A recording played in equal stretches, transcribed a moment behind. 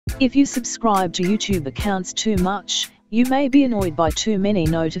If you subscribe to YouTube accounts too much, you may be annoyed by too many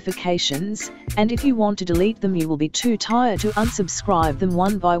notifications, and if you want to delete them you will be too tired to unsubscribe them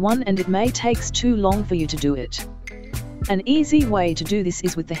one by one, and it may takes too long for you to do it. An easy way to do this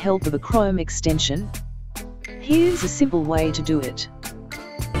is with the help of a Chrome extension. Here's a simple way to do it.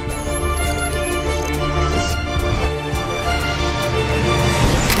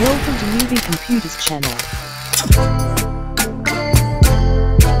 Welcome to Newbie Computers channel.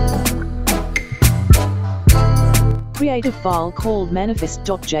 Create a file called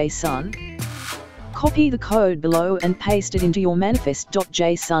manifest.json. Copy the code below and paste it into your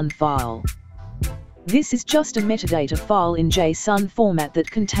manifest.json file. This is just a metadata file in JSON format that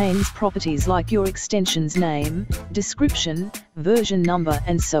contains properties like your extension's name, description, version number,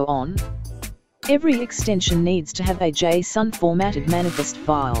 and so on. Every extension needs to have a JSON formatted manifest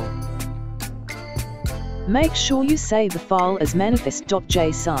file. Make sure you save the file as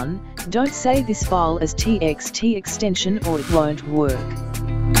manifest.json, don't save this file as txt extension or it won't work.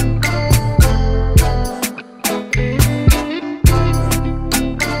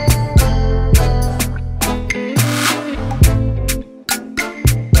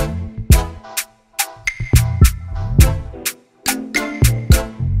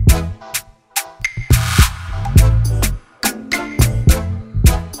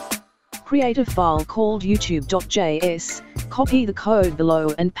 Create a file called youtube.js, copy the code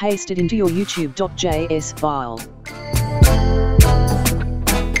below and paste it into your youtube.js file.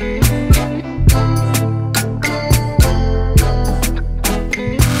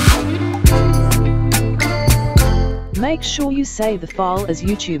 Make sure you save the file as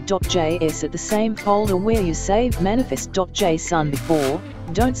youtube.js at the same folder where you saved manifest.json before.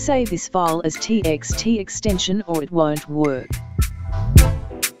 Don't save this file as txt extension or it won't work.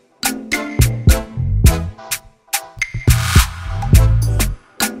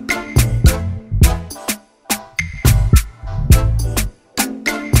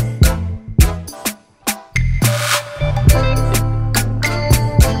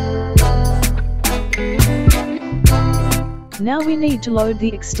 Now we need to load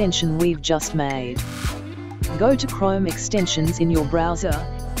the extension we've just made. Go to Chrome extensions in your browser.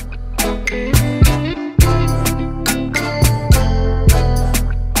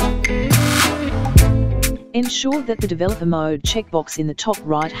 Ensure that the developer mode checkbox in the top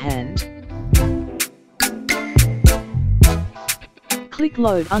right hand. Click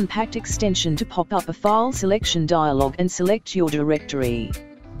Load Unpacked Extension to pop up a file selection dialog and select your directory.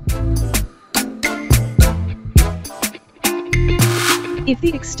 If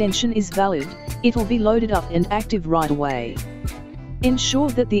the extension is valid, it will be loaded up and active right away. Ensure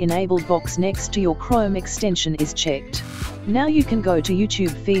that the enabled box next to your Chrome extension is checked. Now you can go to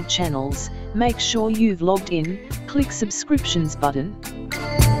YouTube feed channels, make sure you've logged in, click subscriptions button.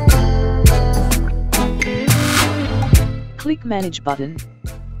 Click Manage button.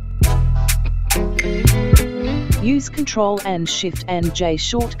 Use Ctrl and Shift and J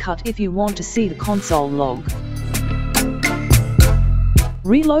shortcut if you want to see the console log.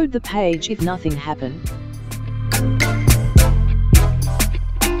 Reload the page if nothing happened.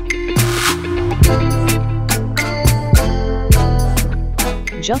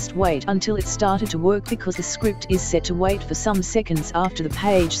 Just wait until it started to work because the script is set to wait for some seconds after the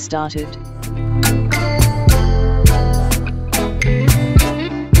page started.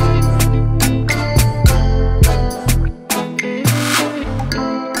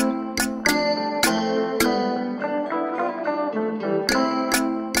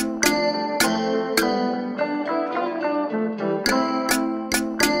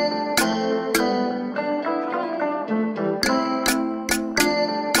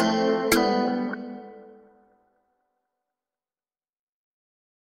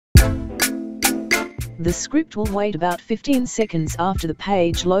 The script will wait about 15 seconds after the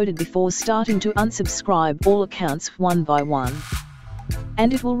page loaded before starting to unsubscribe all accounts one by one.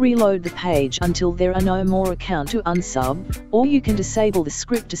 And it will reload the page until there are no more accounts to unsub, or you can disable the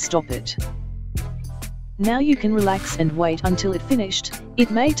script to stop it. Now you can relax and wait until it finished.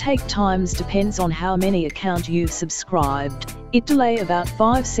 It may take times, depends on how many accounts you've subscribed. It delay about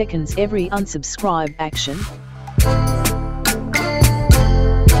 5 seconds every unsubscribe action.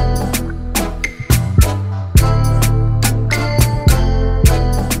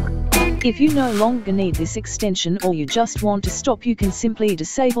 If you no longer need this extension or you just want to stop, you can simply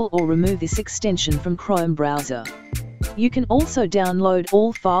disable or remove this extension from Chrome browser. You can also download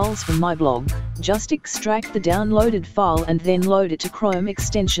all files from my blog. Just extract the downloaded file and then load it to Chrome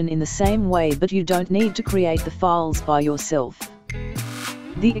extension in the same way, but you don't need to create the files by yourself.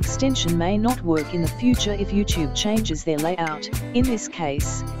 The extension may not work in the future if YouTube changes their layout. In this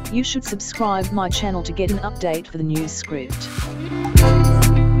case, you should subscribe my channel to get an update for the new script.